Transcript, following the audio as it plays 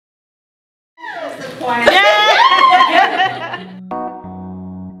point.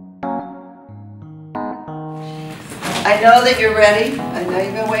 I know that you're ready. I know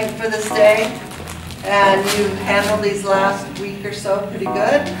you've been waiting for this day. And you've handled these last week or so pretty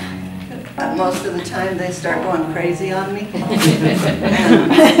good. Most of the time they start going crazy on me.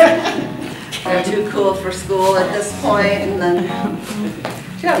 They're too cool for school at this point, and then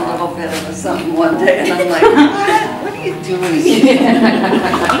she had a little bit of a something one day, and I'm like, what are you doing?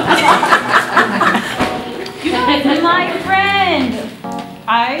 You guys are my friend.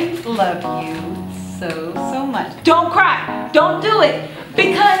 I love you so much. Don't cry. Don't do it.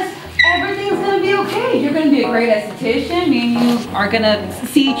 Because everything's going to be okay. You're going to be a great esthetician. Me and you are going to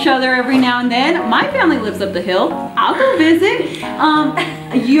see each other every now and then. My family lives up the hill. I'll go visit.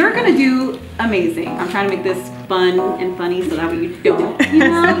 You're going to do amazing. I'm trying to make this fun and funny so that way you don't, you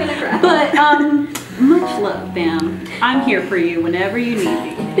know? But much love, fam. I'm here for you whenever you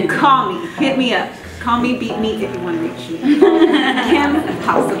need me. Call me. Hit me up. Call me, beat me if you want to reach me. Kim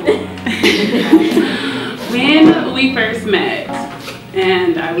possible. When we first met,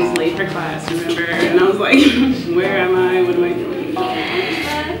 and I was late for class, remember? And I was like, where am I? What am I doing?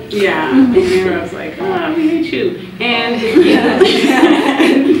 Yeah. And I was like, oh, I hate you. And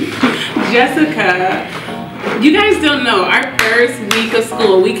Jessica, you guys don't know, our first week of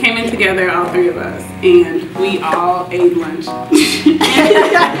school, we came in together, all three of us, and we all ate lunch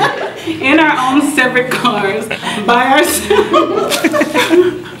in our own separate cars by ourselves.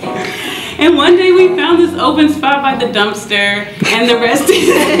 And one day we found this open spot by the dumpster, and the rest is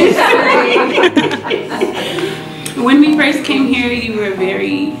history. When we first came here, you were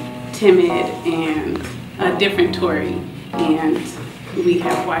very timid and a different Tori, and we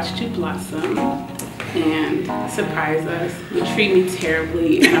have watched you blossom and surprise us. You treat me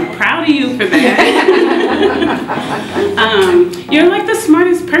terribly, and I'm proud of you for that. You're like the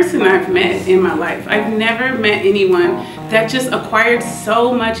smartest person I've met in my life. I've never met anyone that just acquired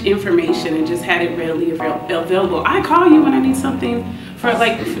so much information and just had it readily available. I call you when I need something for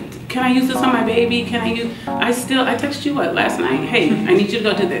like, can I use this on my baby? Can I use, I texted you what, last night? Hey, I need you to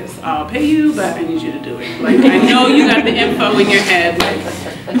go do this. I'll pay you, but I need you to do it. Like, I know you got the info in your head. Like,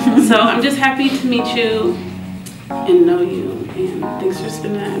 so I'm just happy to meet you and know you. And thanks for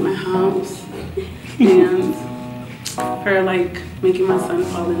spending that at my house. And for like making my son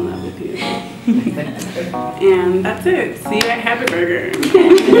fall in love with you. And that's it. See you at Happy Burger.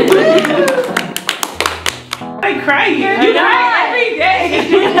 I cry here. You cry every day.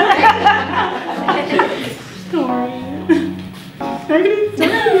 Sorry.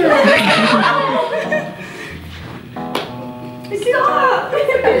 Stop.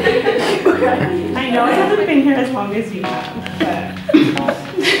 I know I haven't been here as long as you have, but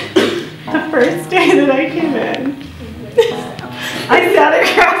the first day that I came in, I sat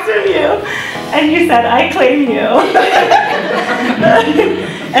across from you and you said, I claim you.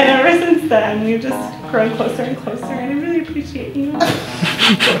 And ever since then, we've just grown closer and closer, and I really appreciate you. And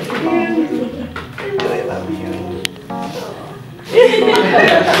I really love you.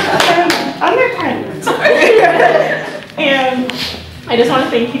 I'm your friend. And I just want to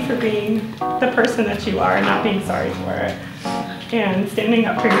thank you for being the person that you are and not being sorry for it. And standing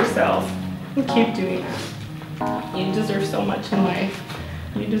up for yourself. And keep doing that. You deserve so much in life.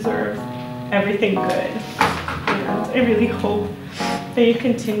 You deserve everything good. And I really hope that you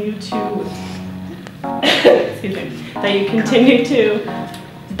continue to excuse me, that you continue to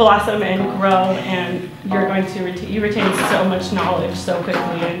blossom and grow, and you're going to retain so much knowledge so quickly.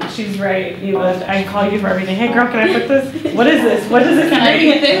 And she's right. I call you for everything. Hey girl, can I put this? What is this? What is this? Can I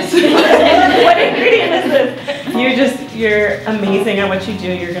get this? What ingredient is this? You're amazing at what you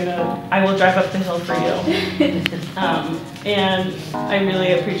do. I will drive up the hill for you. And I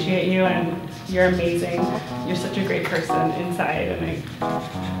really appreciate you, and you're amazing. You're such a great person inside, and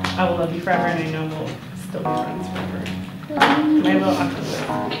I will love you forever, and I know we'll still be friends forever. My little octopus.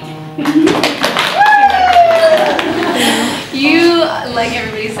 You, like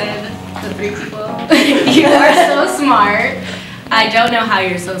everybody said, the three people, you are so smart. I don't know how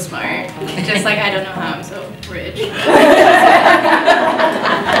you're so smart. Just like I don't know how I'm so rich.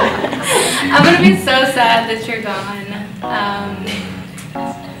 I'm gonna be so sad that you're gone.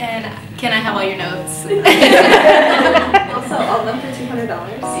 And can I have all your notes? Also, all of them for $200.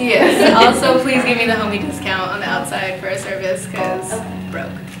 Yes. Also, please give me the homie discount on the outside for a service, because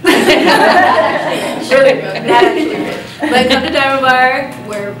broke. Really broke. Not actually rich. But come to Diamond Bar,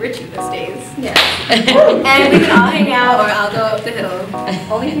 we're rich these days. Yeah. And we can all hang out, or I'll go up the hill.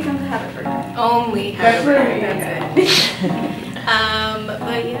 Only if you come to Happy Burger. Only Happy Burger. That's it.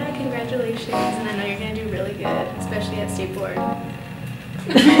 But yeah, congratulations, and I know you're gonna do really good, especially at State Board.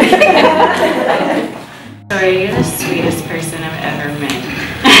 Sorry, you're the sweetest person I've ever met.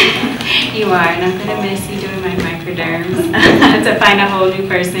 You are, and I'm gonna miss you doing my microderms to find a whole new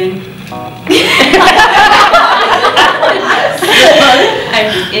person.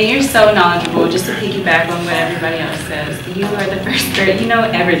 And you're so knowledgeable, just to piggyback on what everybody else says. You are the first person, you know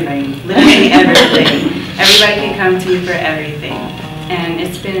everything, literally everything. Everybody can come to you for everything. And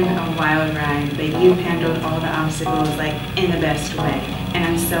it's been a wild ride, but you've handled all the obstacles like in the best way. And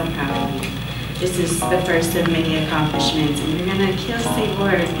I'm so proud of you. This is the first of many accomplishments, and you're gonna kill state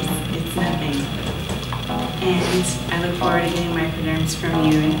board. It's nothing. And I look forward to getting microderms from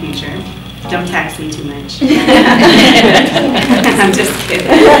you in the future. Don't tax me too much. I'm just kidding.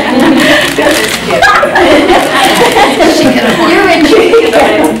 You're rich.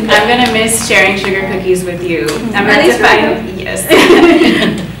 I'm gonna miss sharing sugar cookies with you. I'm gonna have to find yes.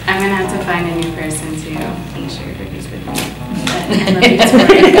 I'm gonna have to find a new person to eat sugar cookies with me. But I love you,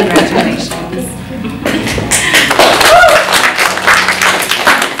 Tori. Congratulations.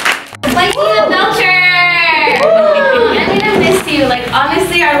 Like 𝗦𝗹𝗪𝗏𝗏𝗏. I'm gonna miss you. Like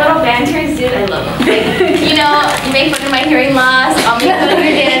honestly, our little banters, dude, I love them. Like, you know, you make fun of my hearing loss. I'll make fun of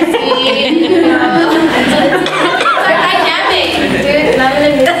your dancing. You know, it's our dynamic, dude. And I'm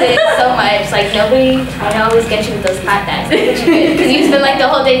gonna miss it so much. Like nobody, I always get you with those hot dads. Because you spend like the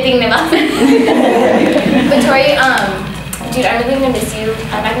whole day thinking about it. But Tori, dude, I'm really gonna miss you.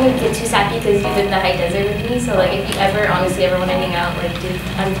 I'm not gonna get too sappy because you live in the high desert with me. So like, if you honestly ever want to hang out, like, dude,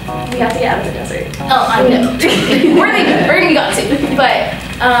 we have to get out of the desert. Oh, I know. We're gonna go too. But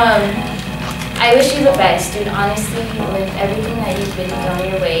I wish you the best, dude. Honestly, with everything that you've been going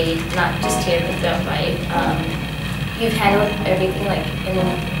your way, not just here with 𝗏𝗏𝗏, you've handled everything like in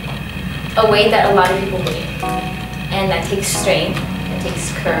a way that a lot of people wouldn't, and that takes strength. It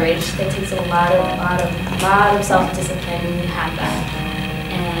takes courage. That takes a lot of self-discipline, and you have that.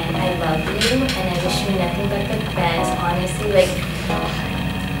 And I love you, and I wish you nothing but the best. Honestly, like,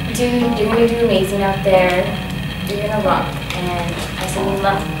 dude, you're gonna do amazing out there. You're gonna rock, and I send you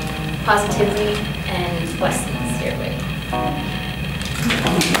love, positivity, and blessings your way.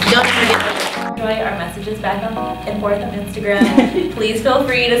 Don't forget to enjoy our messages back and forth on Instagram. Please feel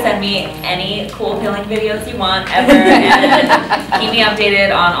free to send me any cool peeling videos you want ever, and keep me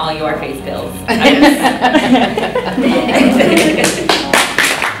updated on all your face peels.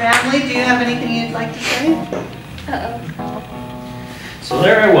 Family, do you have anything you'd like to say? So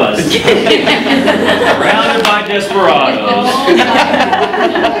there I was, surrounded by desperados.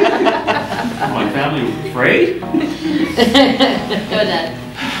 My family was afraid? Go Dad.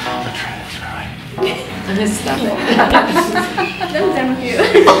 Stop it. I'm done with you.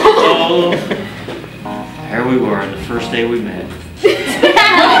 So, here we were, the first day we met.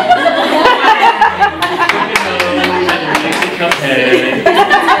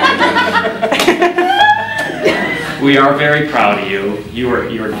 We are very proud of you. You are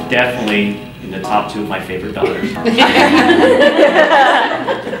definitely in the top 2 of my favorite daughters.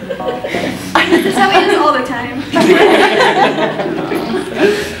 That's how it is all the time.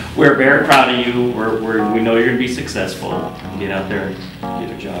 We're very proud of you. We know you're going to be successful. Get out there and get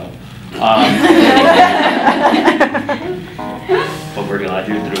a job. But we're glad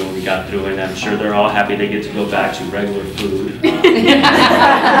you're through. We got through it. I'm sure they're all happy they get to go back to regular food.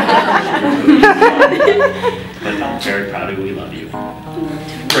 But I'm very proud of you. We love you.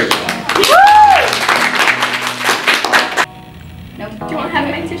 Great job. Nope. Do you want to have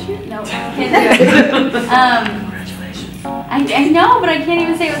my tissue? No, can't do it. Congratulations. I know, but I can't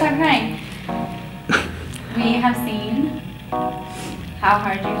even say it without crying. We have seen how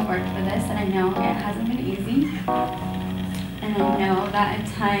hard you've worked for this, and I know it hasn't been easy. And I know that at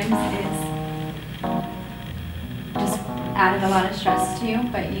times it's just added a lot of stress to you,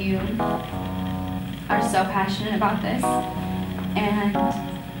 but you are so passionate about this, and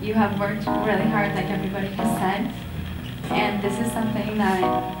you have worked really hard, like everybody has said. And this is something that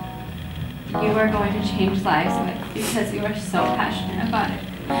you are going to change lives with because you are so passionate about it.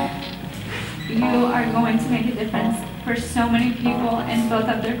 You are going to make a difference for so many people and build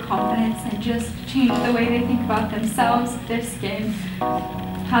up their confidence and just change the way they think about themselves, their skin,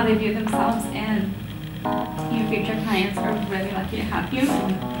 how they view themselves, and your future clients are really lucky to have you,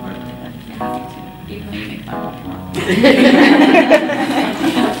 and we're really lucky to have you too, even though you make fun of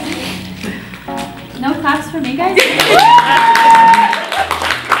people. No claps for me, guys?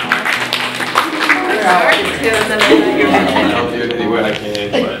 I'll do it any way I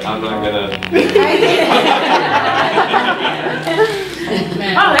can, but I'm not gonna.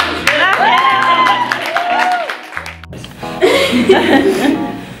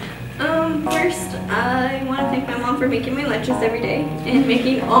 First, I want to thank my mom for making my lunches every day and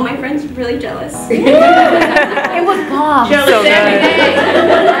making all my friends really jealous. It was bomb. Jealous every day.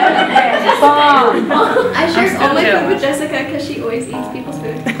 Bomb. I share all my food jealous. with Jessica because she always eats people's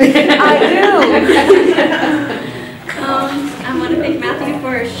food. I do. I want to thank Matthew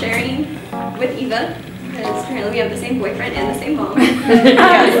for sharing with Eva, because apparently we have the same boyfriend and the same mom.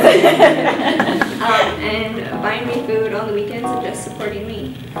 And buying me food on the weekends and just supporting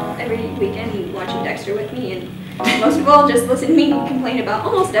me every weekend and watching Dexter with me, and most of all, just listen to me complain about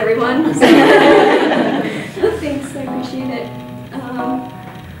almost everyone. So, thanks, I appreciate it. Of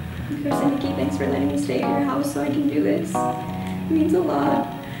course, Nikki, thanks for letting me stay at your house so I can do this. It means a lot.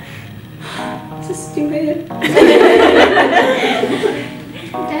 This is stupid.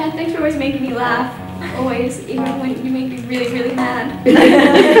 Dad, thanks for always making me laugh. Always, even when you make me really, really mad.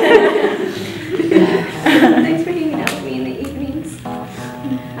 Thanks for hanging out with me in the evenings.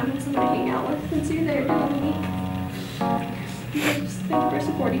 Having somebody to hang out with since you're there during the week. Just thanks for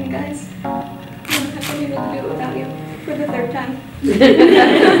supporting you guys. I don't have to be able to do it without you for the third time.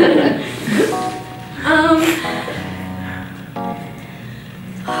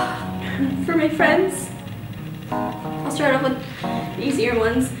 For my friends, I'll start off with the easier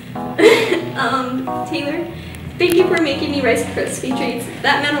ones. Taylor, thank you for making me Rice Krispie treats.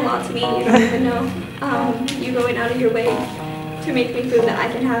 That meant a lot to me, you don't even know. You going out of your way to make me food that I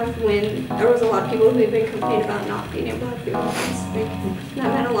can have when there was a lot of people who've been complaining about not being able to have food in class.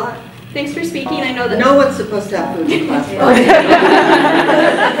 That meant a lot. Thanks for speaking. I know that No one's supposed to have food in class. It's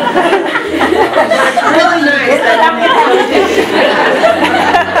really nice.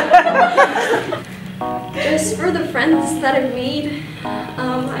 Just for the friends that I've made,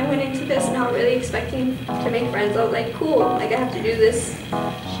 I went into this not really expecting to make friends. I was like, cool, like I have to do this.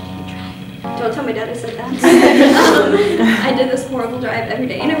 Don't tell my dad I said that. I did this horrible drive every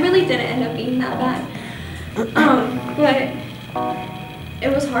day, and it really didn't end up being that bad. But it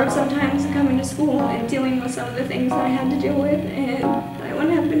was hard sometimes coming to school and dealing with some of the things that I had to deal with, and I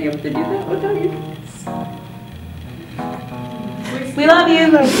wouldn't have been able to do that without you. We love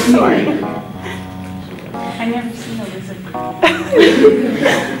you. Sorry. I never seen a lizard.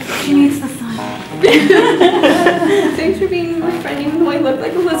 She needs the sun. Thanks for being my friend, even though I look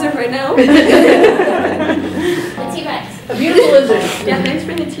like a lizard right now. The T-Rex. A beautiful lizard. Yeah, thanks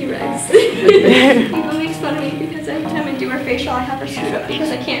for the T-Rex. People makes fun of me because every time I do her facial, I have her stood up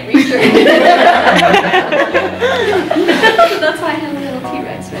because I can't reach her. So that's why I have a little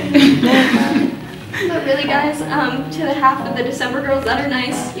T-Rex right now. But really, guys, to the half of the December girls that are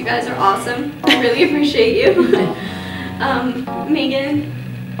nice, you guys are awesome. I really appreciate you. Megan,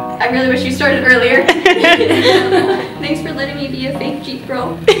 I really wish you started earlier. Thanks for letting me be a fake Jeep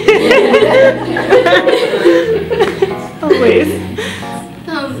girl. Always.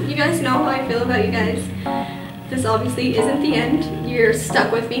 You guys know how I feel about you guys. This obviously isn't the end. You're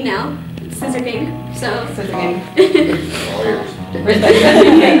stuck with me now. Scissor gang. So. Scissor gang. All yours.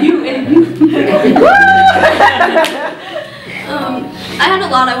 I had a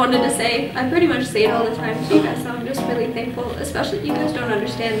lot I wanted to say. I pretty much say it all the time to you guys, so I'm just really thankful, especially you guys don't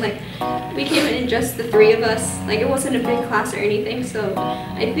understand, like, we came in just the three of us, like, it wasn't a big class or anything, so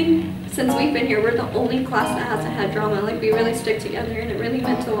I think since we've been here, we're the only class that hasn't had drama. Like, we really stick together, and it really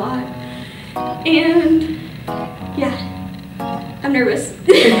meant a lot. And, yeah, I'm nervous.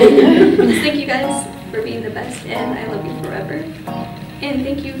 Just thank you guys for being the best, and I love you forever. And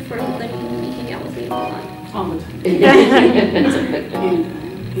thank you for letting me hang out with you a lot. All the time.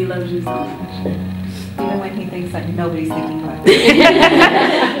 He loves you so much. Even when he thinks that nobody's thinking about Thank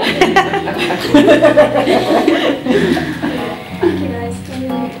you guys.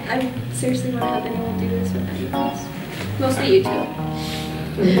 I seriously would not have been able to do this without you guys. Mostly you two.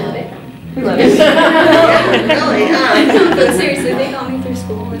 We love it. We love it. But seriously, they got me through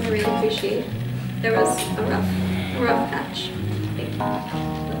school, and I really appreciate it. There was a rough patch. Thank you. Love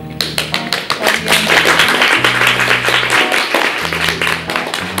you.